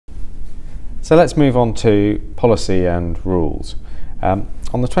So let's move on to policy and rules. On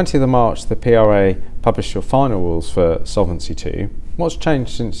the 20th of March, the PRA published your final rules for Solvency II. What's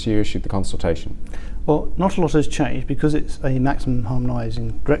changed since you issued the consultation? Well, not a lot has changed because it's a maximum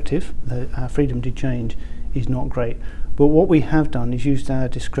harmonising directive. Our freedom to change is not great. But what we have done is used our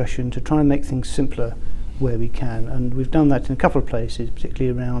discretion to try and make things simpler where we can. And we've done that in a couple of places,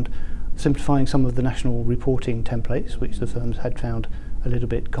 particularly around simplifying some of the national reporting templates, which the firms had found a little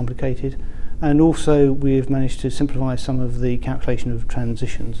bit complicated. And also we've managed to simplify some of the calculation of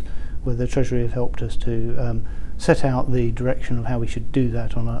transitions, where the Treasury have helped us to set out the direction of how we should do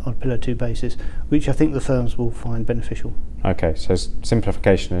that on a Pillar 2 basis, which I think the firms will find beneficial. Okay, so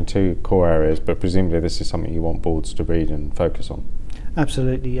simplification in two core areas, but presumably this is something you want boards to read and focus on.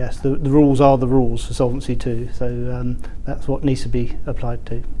 Absolutely, yes. The rules are the rules for Solvency II, so that's what needs to be applied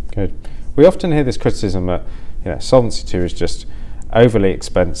to. Good. We often hear this criticism that Solvency II is just overly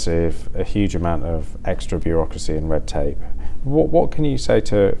expensive, a huge amount of extra bureaucracy and red tape. What can you say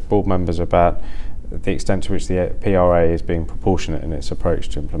to board members about the extent to which the PRA is being proportionate in its approach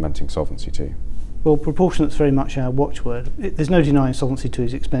to implementing Solvency II? Well, proportionate is very much our watchword. There's no denying Solvency II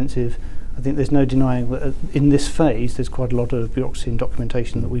is expensive. I think there's no denying that in this phase there's quite a lot of bureaucracy and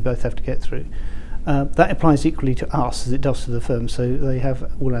documentation that we both have to get through. That applies equally to us as it does to the firms, so they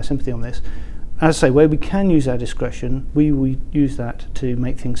have all our sympathy on this. As I say, where we can use our discretion, we use that to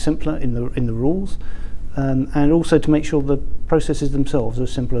make things simpler in the rules, and also to make sure the processes themselves are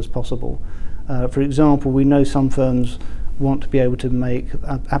as simple as possible. For example, we know some firms want to be able to make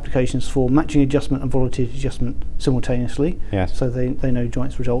applications for matching adjustment and volatility adjustment simultaneously, yes. So they know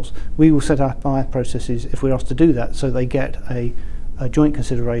joint results. We will set up our processes if we're asked to do that, so they get a joint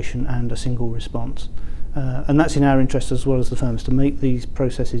consideration and a single response. And that's in our interest as well as the firms, to make these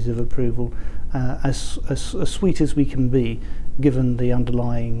processes of approval as sweet as we can be, given the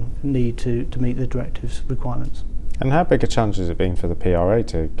underlying need to meet the directive's requirements. And how big a challenge has it been for the PRA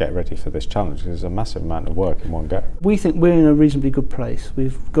to get ready for this challenge? Because there's a massive amount of work in one go. We think we're in a reasonably good place.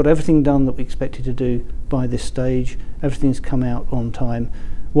 We've got everything done that we expected to do by this stage. Everything's come out on time.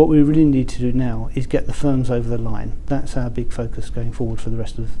 What we really need to do now is get the firms over the line. That's our big focus going forward for the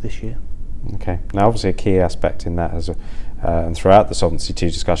rest of this year. Okay. Now, obviously, a key aspect in that and throughout the Solvency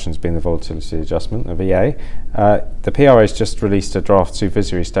II discussions been the volatility adjustment, the VA. The PRA has just released a draft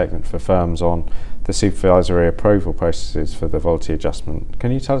supervisory statement for firms on the supervisory approval processes for the volatility adjustment.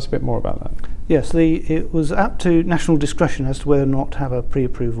 Can you tell us a bit more about that? Yes, it was up to national discretion as to whether or not to have a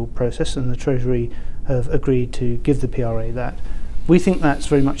pre-approval process, and the Treasury have agreed to give the PRA that. We think that's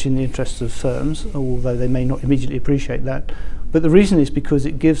very much in the interests of firms, although they may not immediately appreciate that. But the reason is because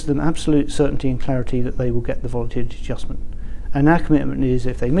it gives them absolute certainty and clarity that they will get the volatility adjustment. And our commitment is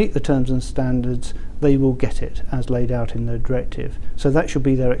if they meet the terms and standards, they will get it as laid out in the directive. So that should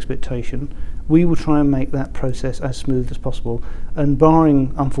be their expectation. We will try and make that process as smooth as possible, and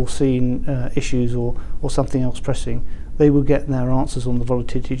barring unforeseen issues or something else pressing, they will get their answers on the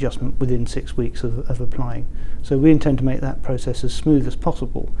volatility adjustment within 6 weeks of applying. So we intend to make that process as smooth as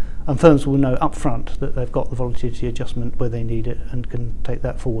possible, and firms will know up front that they've got the volatility adjustment where they need it and can take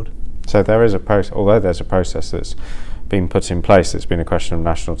that forward. So there is a process, although there's a process that's been put in place, it's been a question of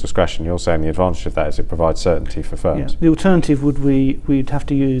national discretion. You're saying the advantage of that is it provides certainty for firms. Yeah. The alternative would we'd have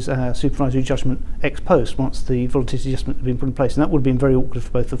to use supervisory judgment ex post once the volatility adjustment had been put in place, and that would have been very awkward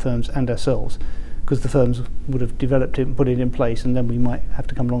for both the firms and ourselves, because the firms would have developed it and put it in place, and then we might have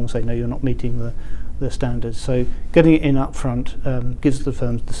to come along and say, no, you're not meeting the standards. So getting it in up front gives the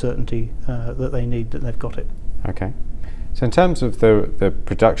firms the certainty that they need, that they've got it. Okay. So in terms of the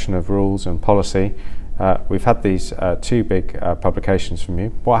production of rules and policy, we've had these two big publications from you.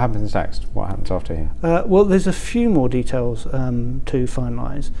 What happens next? What happens after here? Well, there's a few more details to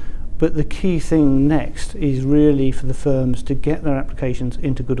finalise, but the key thing next is really for the firms to get their applications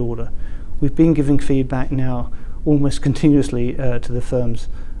into good order. We've been giving feedback now almost continuously to the firms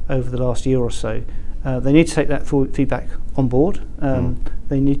over the last year or so. They need to take that feedback on board.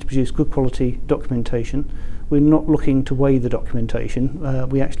 They need to produce good quality documentation. We're not looking to weigh the documentation.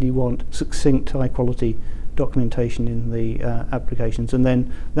 We actually want succinct, high quality documentation in the applications, and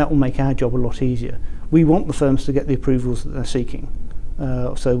then that will make our job a lot easier. We want the firms to get the approvals that they're seeking,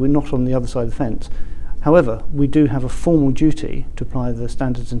 so we're not on the other side of the fence. However, we do have a formal duty to apply the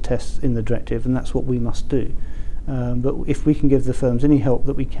standards and tests in the directive, and that's what we must do. But if we can give the firms any help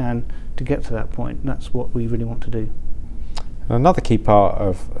that we can to get to that point, that's what we really want to do. Another key part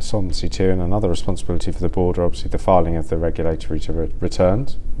of Solvency II and another responsibility for the board are obviously the filing of the regulatory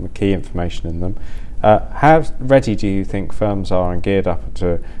returns, the key information in them. How ready do you think firms are and geared up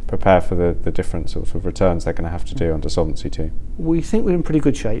to prepare for the different sorts of returns they're going to have to do under Solvency II? We think we're in pretty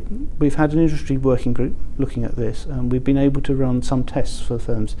good shape. We've had an industry working group looking at this, and we've been able to run some tests for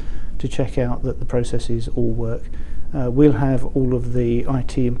firms to check out that the processes all work. We'll have all of the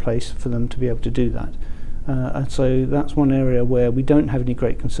IT in place for them to be able to do that. And so that's one area where we don't have any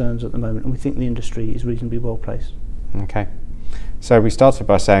great concerns at the moment, and we think the industry is reasonably well placed. Okay. So we started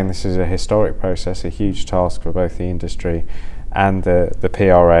by saying this is a historic process, a huge task for both the industry and the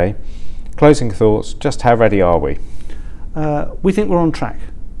PRA. Closing thoughts, just how ready are we? We think we're on track.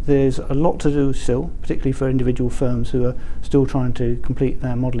 There's a lot to do still, particularly for individual firms who are still trying to complete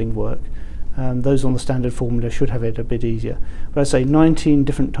their modelling work. Those on the standard formula should have it a bit easier. But I'd say 19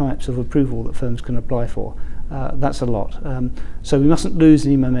 different types of approval that firms can apply for. That's a lot. So we mustn't lose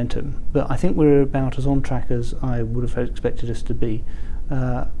any momentum. But I think we're about as on track as I would have expected us to be.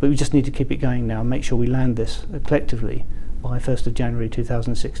 But we just need to keep it going now and make sure we land this collectively by 1st of January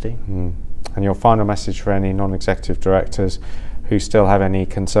 2016. And your final message for any non-executive directors who still have any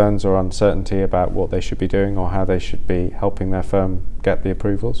concerns or uncertainty about what they should be doing or how they should be helping their firm get the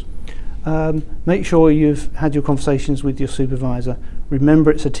approvals? Make sure you've had your conversations with your supervisor. Remember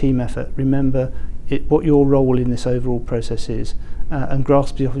it's a team effort. Remember what your role in this overall process is, and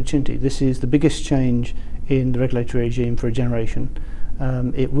grasp the opportunity. This is the biggest change in the regulatory regime for a generation.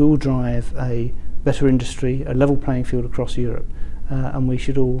 It will drive a better industry, a level playing field across Europe, and we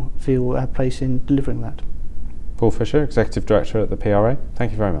should all feel our place in delivering that. Paul Fisher, Executive Director at the PRA,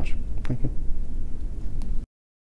 thank you very much. Thank you.